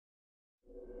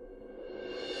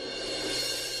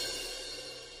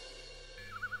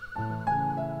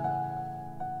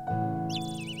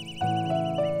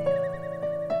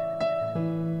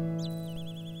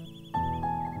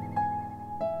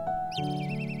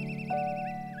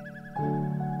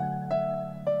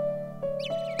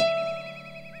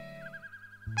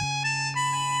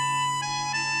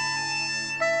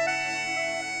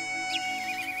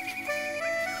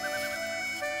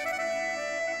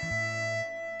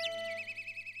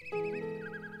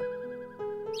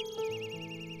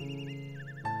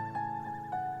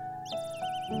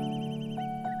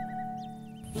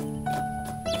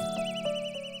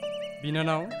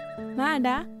बिनानाव मा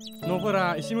आदा न'फोरा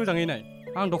एसे मोजाङै नाय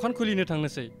आं दखान खुलिनो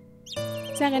थांनोसै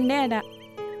जागोन दे आदा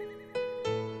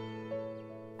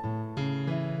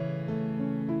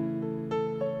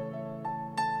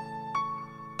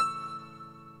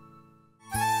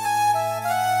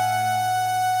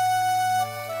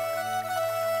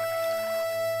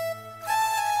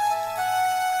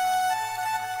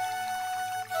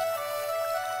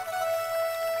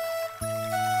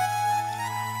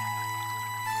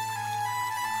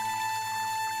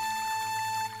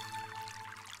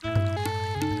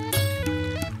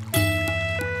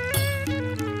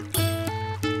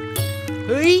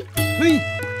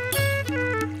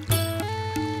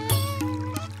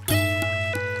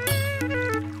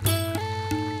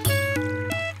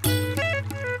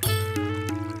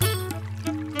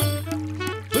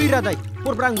Raday,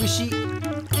 porbrang wisi.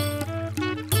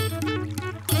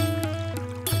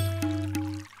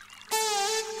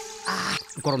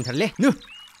 Gorom terle, nu.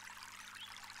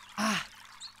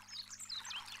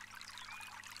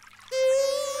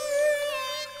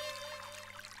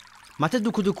 Mate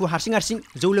duku-duku harsing-harsing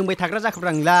jौ लोंबाय थाग्रा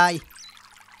जाखोब्रांलाय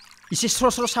इसे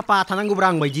स्र' साफा थानांगौब्रा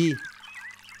आं बायदि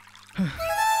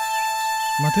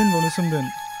माथो होनबावनो सोमदोन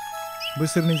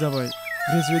बोसोरनै जाबाय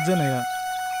ग्रेजुवेट जानाया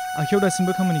आखायाव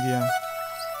दासिमबो खामानि गैया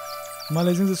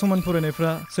मालायजों समान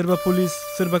फरायनायफ्रा सोरबा पुलिस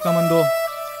सोरबा कमान्ड'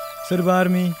 सोरबा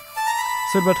आर्मी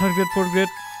सोरबा 3rd ग्रेड 4th ग्रेड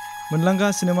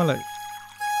मोनलांगासिनो मालाय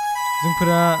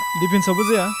जोंफोरा डिफेन्सआवबो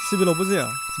जाया सिभिलावबो जाया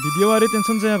बिदियाव आरो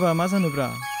टेनसन जायाबा मा जानोब्रा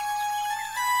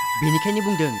बेनिखायनो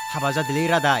बुंदों हाबा जादोलै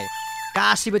रादाय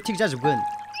गासिबो थिग जाजोबगोन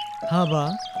हाबा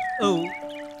औ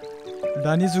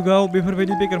दानि जुगाव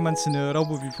बेफोरबायदि बेकार मानसिनो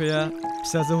रावबो बिफाया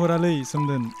फिसाजो हरालै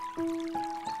सोमदोन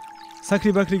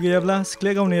साख्रि बाख्रि गैयाब्ला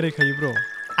सिख्लाया गावनो एरायखायो ब्र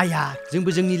आया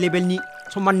जोंबो जोंनि लेभेलनि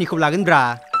सम्माननिखौ लागोनब्रा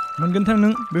मोनगोन थां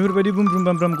नों बेफोरबायदि बुमब्रुम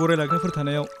बामब्राम गराय लाग्राफोर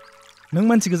थानायाव नों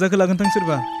मानसि गोजाखौ लागोन थां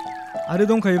सोरबा आरो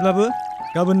दंखायोब्लाबो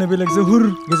गाबोननो बेलेग जोहुर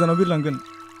गोजानाव बिरलांगोन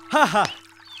हा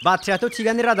बाथ्रायाथ'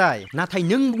 थिगानो रादाय नाथाय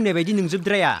नों बुंनाय बायदि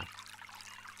नोंजोबद्राया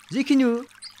जिखिनु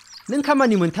नों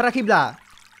खामानि मोनथाराखैब्ला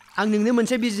आं नोंनो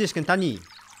मोनसे बिजनेस खोन्थानि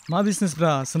मा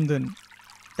बिजनेसब्रा सोमदोन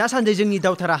दासान्दि जोंनि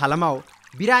दावथारा हालामाव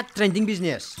बिराद ट्रेन्डिं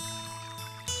बिजनेस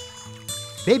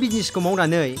बे बिजनेसखौ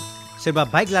मावनानै सोरबा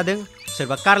बाइक लादों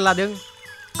सोरबा कार लादों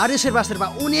आरो सोरबा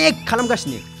अनेक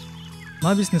खालामगासिनो मा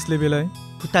बिजनेसलै बेलाय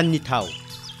भुटाननि थाव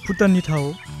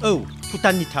औ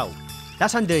भुटाननि थाव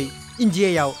दासान्दि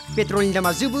इन्डियायाव पेट्रलनि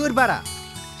दामा जोबोर बारा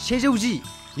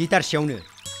 110 लिटारसेयावनो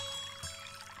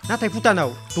नाथाय भुटानाव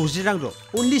 60 रांल'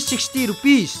 only 60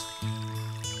 रुपिस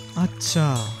आच्छा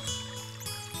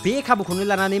बे खाबुखौनो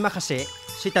लानानै माखासे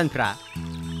सैतानफ्रा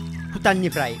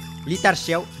भुटाननिफ्राय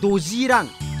लिटारसेयाव 60 रां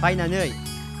बायनानै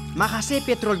माखासे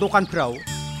पेट्रल दखानफ्राव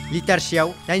लिटारसेयाव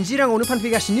 80 राङावनो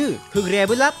फानफैगासिनो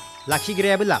होग्रायाबो लाब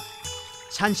लाखिग्रायाबो लाब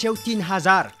सानसेयाव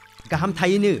 3000 गाहाम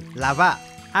थायोनो लाबा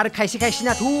आरो खायसे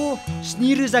खायसेनाथ'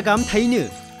 7000 गाहाम थायोनो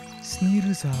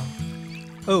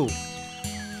 7000 औ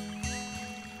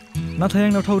नाथाय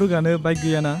आंनाव थाव रोगानो बाइक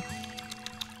गैयाना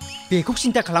बेखौ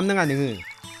सिन्था खालामनाङा नोङो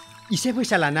इसे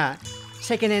फैसा लाना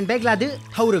सेकेन्ड हेन्ड बाइक लादो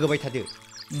थाव रोगाबाय थादो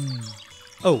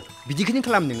औ बिदिखौनो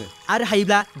खालाम नोङो आरो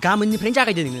हायोब्ला गाबोननिफ्रायनो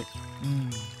जागायदो नोङो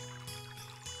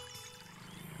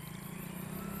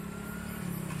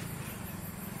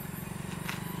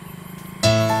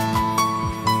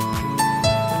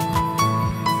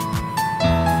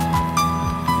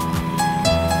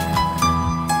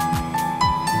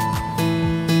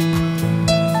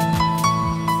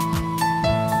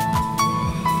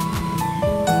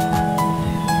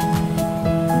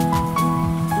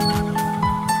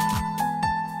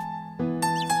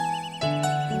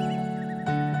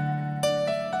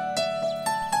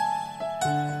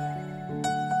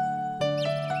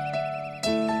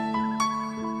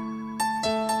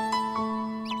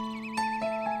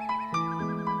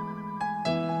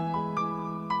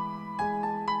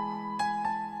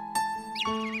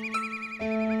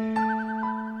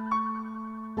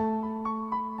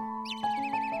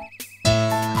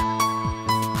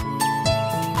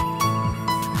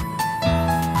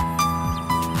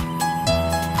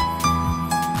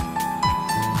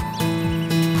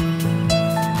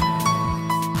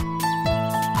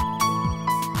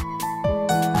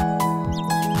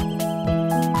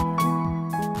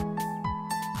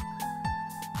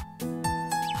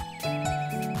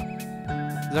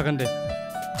जागोन दे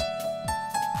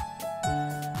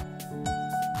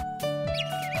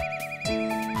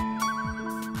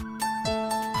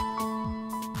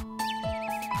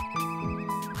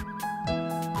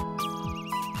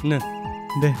नो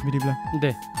दे बिदिब्ला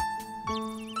दे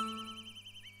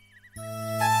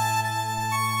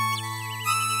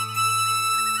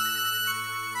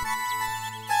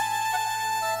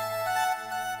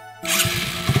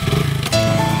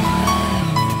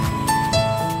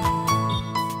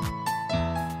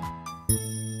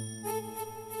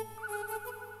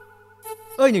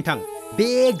ओइ नोंथां बे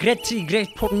ग्रेड 3 ग्रेड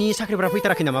 4 नि साख्रिफोरा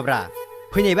फैथाराखै नामाब्रा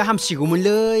फैनायबा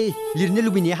हामसिगौमोनलै लिरनो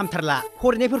लुबैनाया हामथारला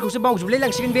फरायनायफोरखौसो बावजोबलाय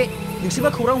लांसिगोन बे नोंसोरबा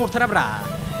खौरां हरथाराब्रा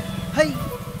है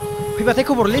फैबाथाय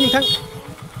खबर हरलै नोंथां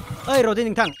ओइ रदे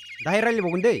नोंथां दाहाय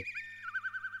रायलायबावगोन दै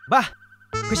बा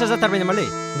फैसा जाथारबाय नामालै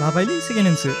लाबायलै सेकेन्ड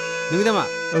हेन्डसो नोङो नामा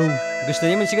औ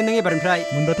गोसोथोनाय मोनसिगोन नों एबारनिफ्राय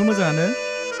मोनबाथ' मोजाङानो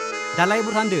दालाय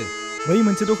बहा थांदो बै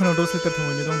मोनसे दखानाव 10 लिटार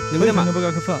थावैनो दं नोंगौ नामा थांनोबा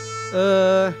गाखोफा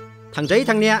थांजायो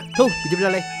थांनाया थौ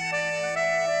बिदिब्लालाय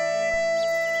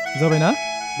जाबायना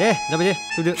दे जाबाय दे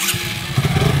थौदो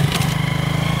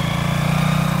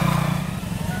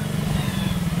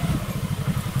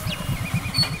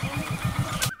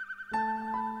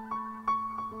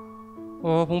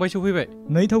फंबाय सफैबाय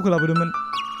 2 थावखौ लाबोदोंमोन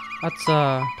आच्छा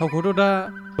थावखौथ' दा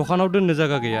दखानाव दोननो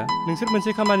जायगा गैया नोंसोर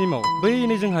मोनसे खामानि माव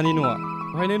बैनो जोंहानि न'आ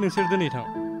बेवहायनो नोंसोर दिनै थां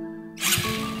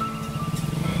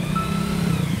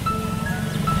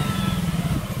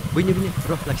बैनो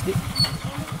र' लाखिदो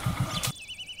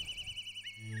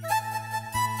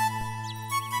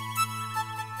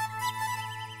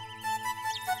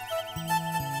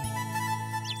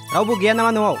रावबो गैया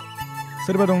नामा न'आव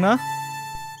सोरबा दंना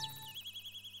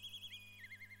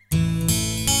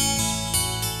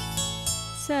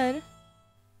सोर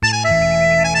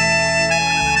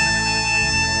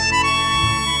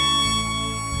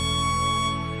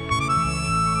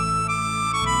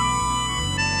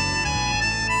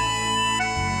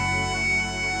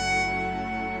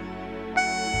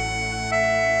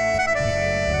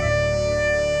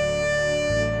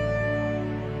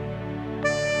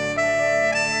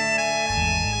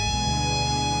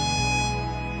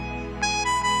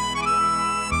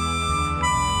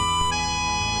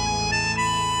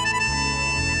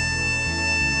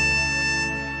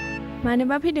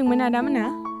मानोबा फैदोंमोन आदामोना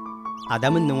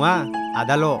आदामोन नङा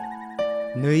आदाल'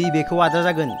 नै बेखौ आदा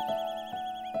जागोन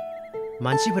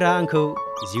मानसिफोरा आंखौ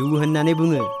जिउ होननानै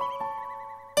बुङो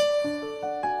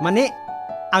माने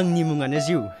आंनि मुङानो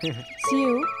जिउ जिउ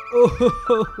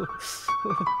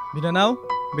बिनानाव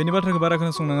बेनि बाथ्राखौ बारा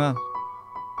खोनासंनाङा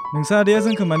नोंसा आदाया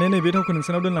जोंखौ माने नैबे थावखौ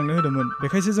नोंसानाव दोनलांनो होदोंमोन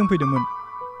बेखायसो जों फैदोंमोन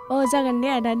जागोन दे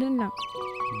आदा दोनलां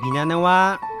बिनानावा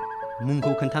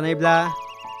मुंखौ खोन्थानायब्ला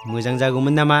मोजां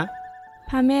जागौमोन नामा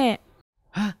फामे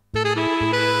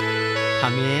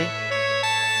फामे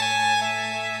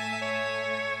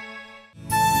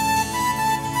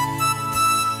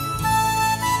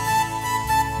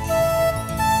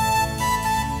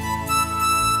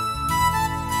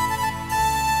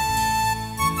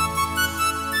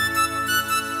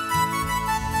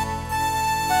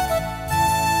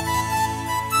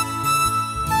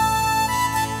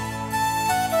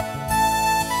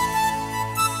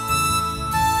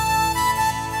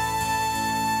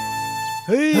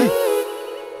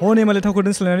हनै मालाय थावखौ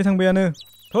दोनस्लायनानै थांबायानो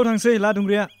थाव थांसै ला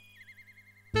दुंग्रिया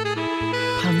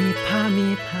फामे फामे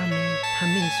फामे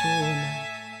फामे सना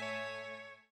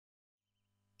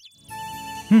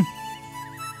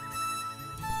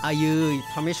आयै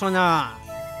फामे सना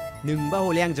नोंबा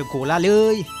हले आंजों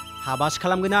गलालै हाबासो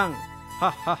खालामगोन आं हा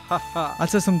हा हा हा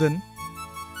आच्छा सोमदोन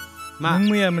मा नों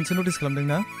मैया मोनसे नटिस खालामदों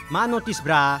ना मा नटिस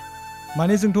ब्रा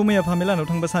माने जोंथ' मैया फामे लानाव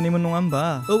थांबा सानैमोन नङा होमबा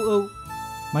औ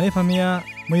माने फामिया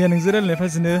मैया नोंजों रायलायनाय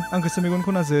फाजिनो आंखौसो मेगन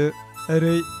खनाजो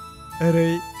ओरै ओरै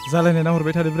जालायनाय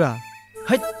नाहरबाय थादोब्रा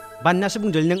हैद बाननासो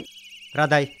बुंदों नों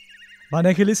रादाय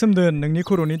बानायाखैलै सोमदोन नोंनि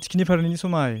खर'नि थिखिनि फारनैनि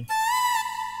समाय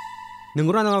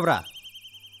नंगौना नङाब्रा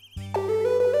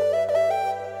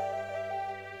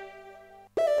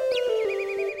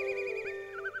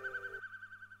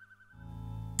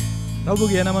रावबो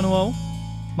गैया नामा न'आव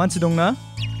मानसि दंना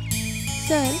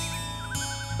सोर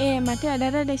माथो आदा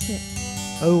रादायसो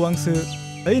औ आंसो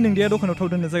ओइ नोंदिया दखानाव थाव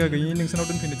दोननो जायगा गैयि नोंसानाव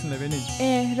दोनफैनो थिनलायबाय नै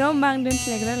र' होमबा आं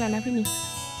दोनस्लायग्रा लाना फैनि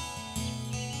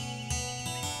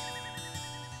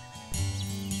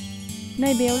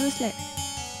नै बेयाव दोनस्लाय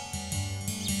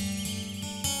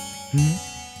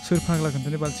सोर फाग्ला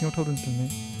खोन्थानो बाल्थिङाव थाव दोनस्लायनाय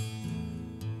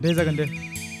दे जागोन दे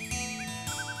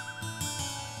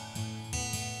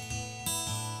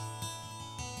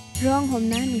रं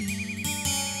हमना होनि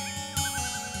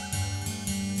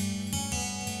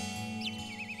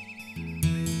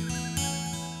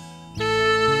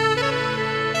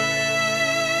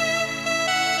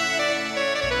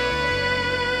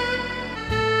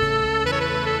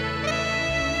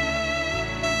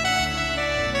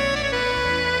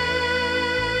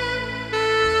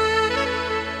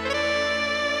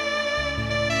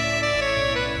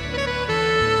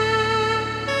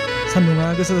सान्दुङा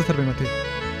गोसा जाथारबाय माथो।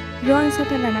 र' आं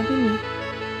साथा लाना फैनि।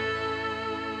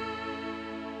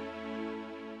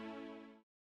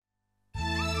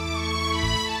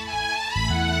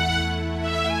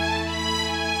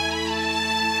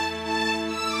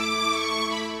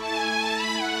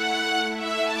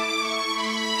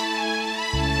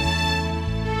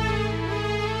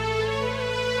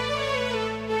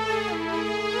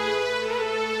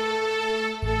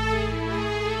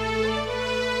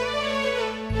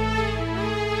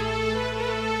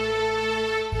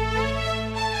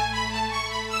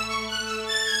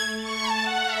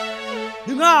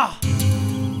 Dengar!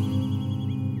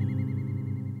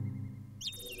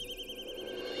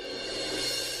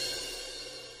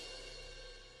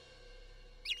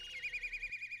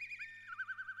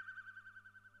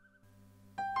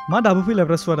 मा दाबो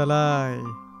फैलाब्रा सुवादालाय?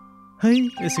 है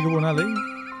एसे गोबाव नालै।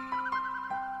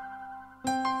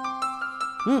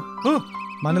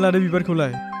 मानो लादो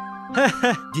बिबारखौलाय?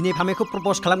 दिनै फामेखौ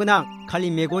प्रप'ज खालामगोन आं। खालि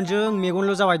मेगनजों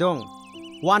मेगनल' जाबाय दं।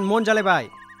 1 month जालायबाय।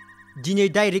 दिनै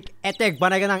डाइरेक्ट एटेक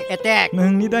बानायगोन आं एटेक।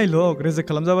 नोंनि डायलग रिजेक्ट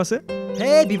खालामजाबासो? हे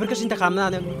बिफोरखौ सिन्था खालामनाङा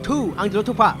नों। थौ आंजोंल'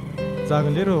 थौफा।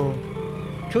 जागोन दे र'।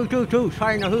 थौ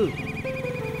सारायना हो।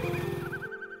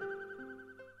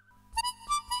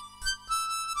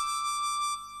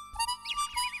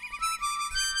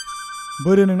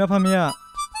 बोरो नोंना फामिया?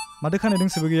 माथो खानाय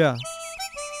दोंसेबो गैया?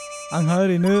 आंहा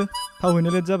ओरैनो थाव हैनो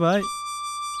लेट जाबाय।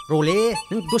 र'ले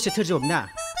नों दसे थोरजोब ना।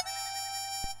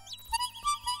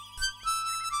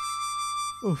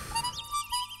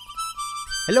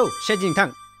 हेलौ शेजिंथां।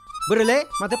 बोरोलै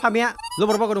माथो फामिया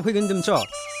लबर बागानाव फैगोन होन्दोंमोनस'?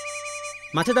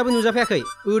 माथो दाबो नुजाफैयाखै?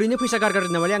 ओरैनो फैसा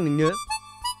गारगारदों नामालै आं नोंनो?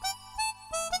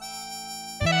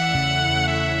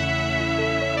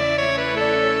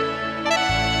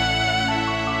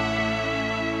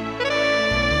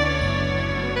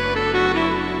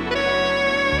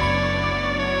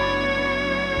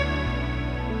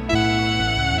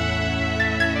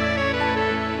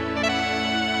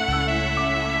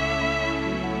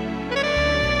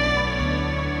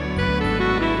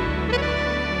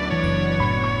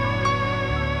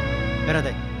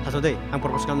 Deh, tato deh, ang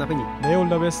propose kamu apa ini? Deh, all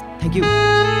the best. Thank you.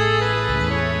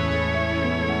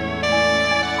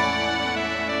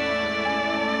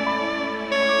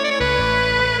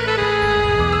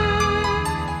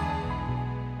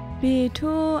 बेथ'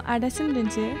 आदासिम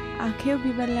दोनसो आखायाव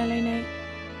बिबार लालायनाय।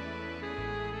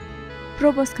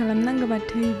 प्रप'ज खालामनांगौबा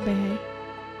थैबायहाय।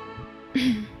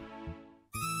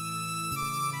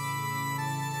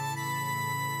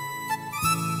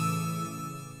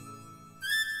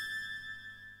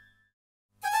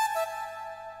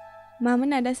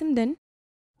 मामोन आदा सोमदोन?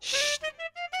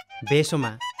 बे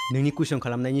समा नोंनि कुइसन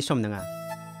खालामनायनि सम नङा।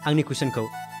 आंनि कुइसनखौ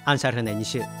आनसार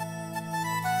होनायनिसो।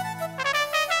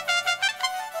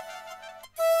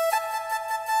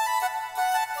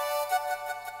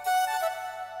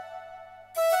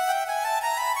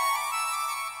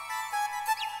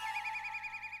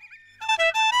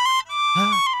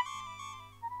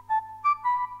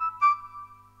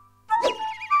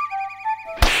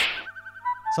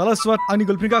 Salah swat आंनि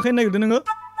गर्लफ्रेन्डखौ आखाइ नागिरदों नोङो?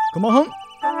 Come on,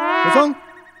 गसं,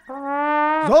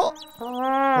 ज',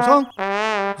 गसं,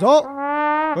 ज',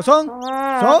 गसं,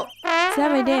 ज'।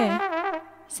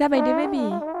 जाबाय दे बेबि।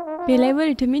 बेलाय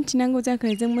बोरैथो मिन्थिनांगौ जाखो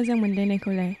जों मोजां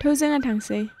मोनलायनायखौलाय? थौ जोंहा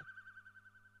थांसै।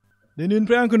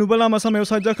 दिनैनिफ्राय आंखौ नुबा लामा सामायाव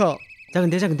साइड जाखा। जागोन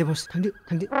दे बस, थांदो।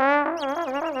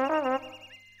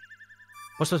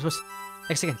 बस।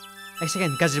 एक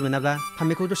सेकेन्ड गाज्रि मोनाब्ला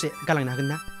फामेखौ दसे गालांनो हागोन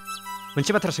ना?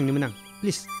 मोनसे बाथ्रा सोंनोमोन आं।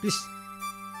 प्लिज।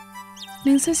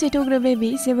 नों ससे थौग्रो बेबि,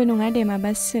 जेबो नङा दे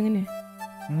माबा सोंनो।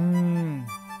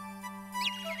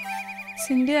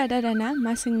 सोंदो आदा दाना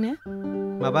मा सोंनो?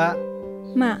 माबा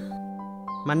मा?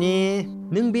 माने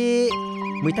नों बे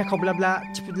मैथा खावब्लाब्ला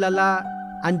थिफुदलाला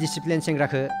आनडिसिप्लिन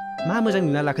सेंग्राखौ मा मोजां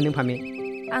नुना लाखो नों फामे?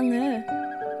 आङो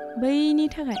बैनि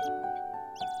थाखाय।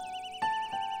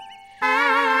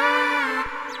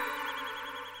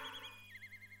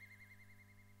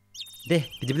 दे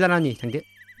बिदिब्ला नानि थांदो।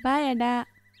 बाय आदा।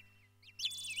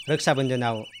 रक्षा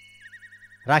बन्धनाव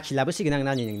राखि लाबोसिगोन आं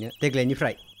नानि नोंनो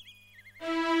देग्लायनिफ्राय।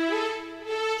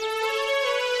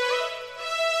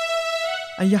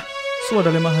 आइया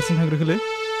सुवादालाय मा हारसिं थांग्रोखोलै?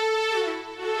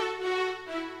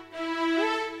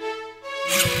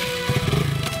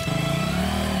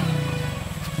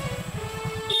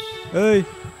 ओइ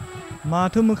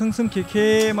माथो मोखां सोमखे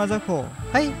मा जाख'?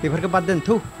 है बेफोरखौ बाद दोन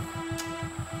थौ।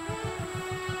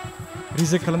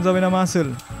 रिजेक्ट खालामजाबाय नामा आसोल?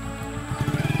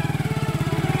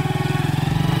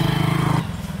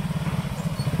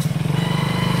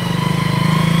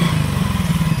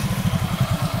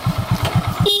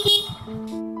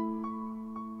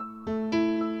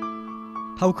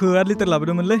 थावखौ 8 लिटार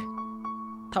लाबोदोंमोनलै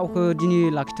थावखौ दिनै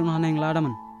लाखिथ'नो हानाय नंला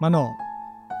आदामोन मानो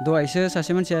दहायसो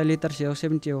सासे मानसिया लिटारसेयाव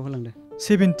 70 होलांदो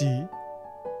 70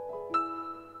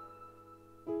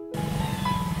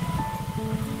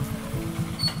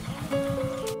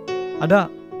 आदा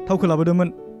थावखौ लाबोदोंमोन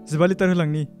 15 लिटार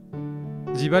होलांनि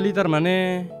 15 लिटार माने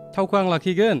थावखौ आं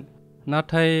लाखिगोन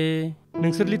नाथाय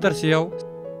नोंसोर लिटारसेयाव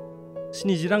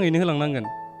 70 राङैनो होलांनांगोन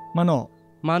मानो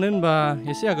होनबा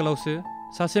एसे आगोलावसो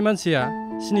सासे मानसिया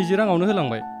 70 राङावनो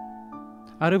होलांबाय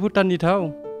आरो भुटाननि थाव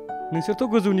नोंसोरथ'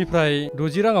 गोजौनिफ्राय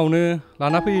 60 राङावनो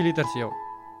लाना फैयो लिटारसेयाव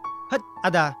होद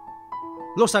आदा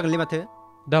लस जागोनलै माथो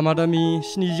दामा दामि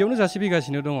 70आवनो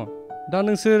जासिफैगासिनो दङ दा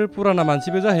नोंसोर पुराना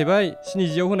मानसिबो जाहैबाय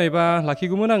 70आव होनायबा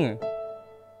लाखिगौमोन आङो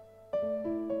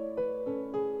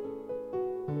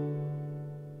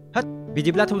होद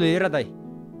बिदिब्ला थौलै रादाय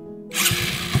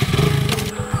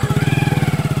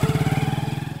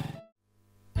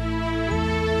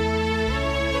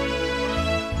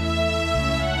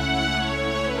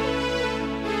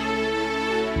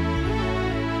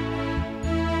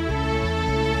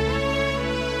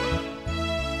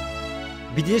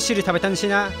बिदिनो सिरि थाबाय थानोसै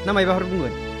ना मायबाफोर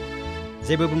बुंगोन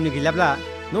जेबो बुंनो गैलाब्ला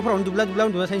न'फोरावनो दुब्ला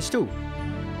उन्दुना थानोसैथ'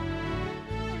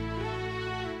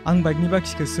 आं बाइकनि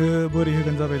बाखिखौसो बोरै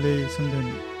होगोन जाबायलै सोमदोन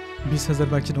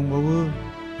 20,000 बाखि दंबावो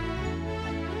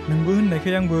नोंबो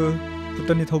होननायखाय आंबो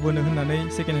भुटाननि थाव बोनो होननानै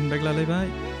सेकेन्ड हेन्ड बाइक लालायबाय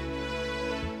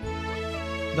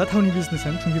दा थावनि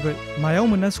बिजनेसआनो थुंगिबाय मायाव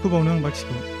मोनना सुखुबावनो आं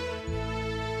बाखिखौ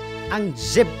आं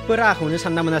जेबो राहाखौनो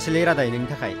सानना मोनासैलै रादाय नोंनि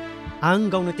थाखाय आं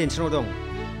गावनो टेनसनाव दं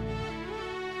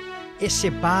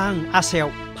एसेबां आसायाव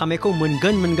फामेखौ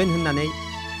मोनगोन होननानै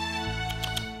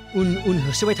उन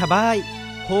होसोबाय थाबाय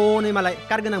हनै मालाय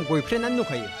कार गोनां बयफ्रेन्डआनो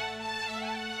दंखायो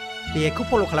बेखौ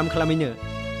फल' खालामैनो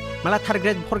माला थार्ड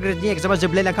ग्रेड 4 ग्रेडनि एग्जामा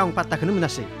जोबलायलांखौ आं पात्ताखौनो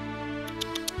मोनासै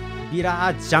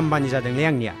बिराद जाम्बानि जादोंलै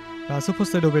आंनिया दासो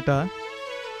फस्थायद' बेटा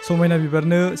समायना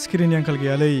बिबारनो सिखिरिनि आंखाल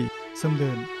गैयालै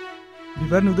सोमदोन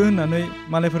बिबार नुदो होननानै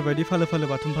मालायफोर बायदि फालो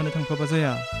बाथुमफानो थांफाबा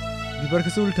जाया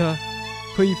बिबारखौसो उल्था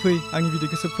फै आंनि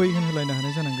बिदैखौसो फै होनहोलायनो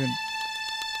हानाय जानांगोन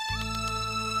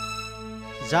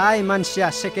जाय मानसिया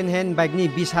सेकेन्ड हेन्ड बाइकनि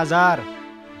 20,000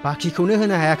 बाखिखौनो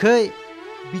होनो हायाखै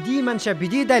बिदि मानसिया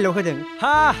बिदि डायलग होदों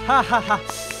हा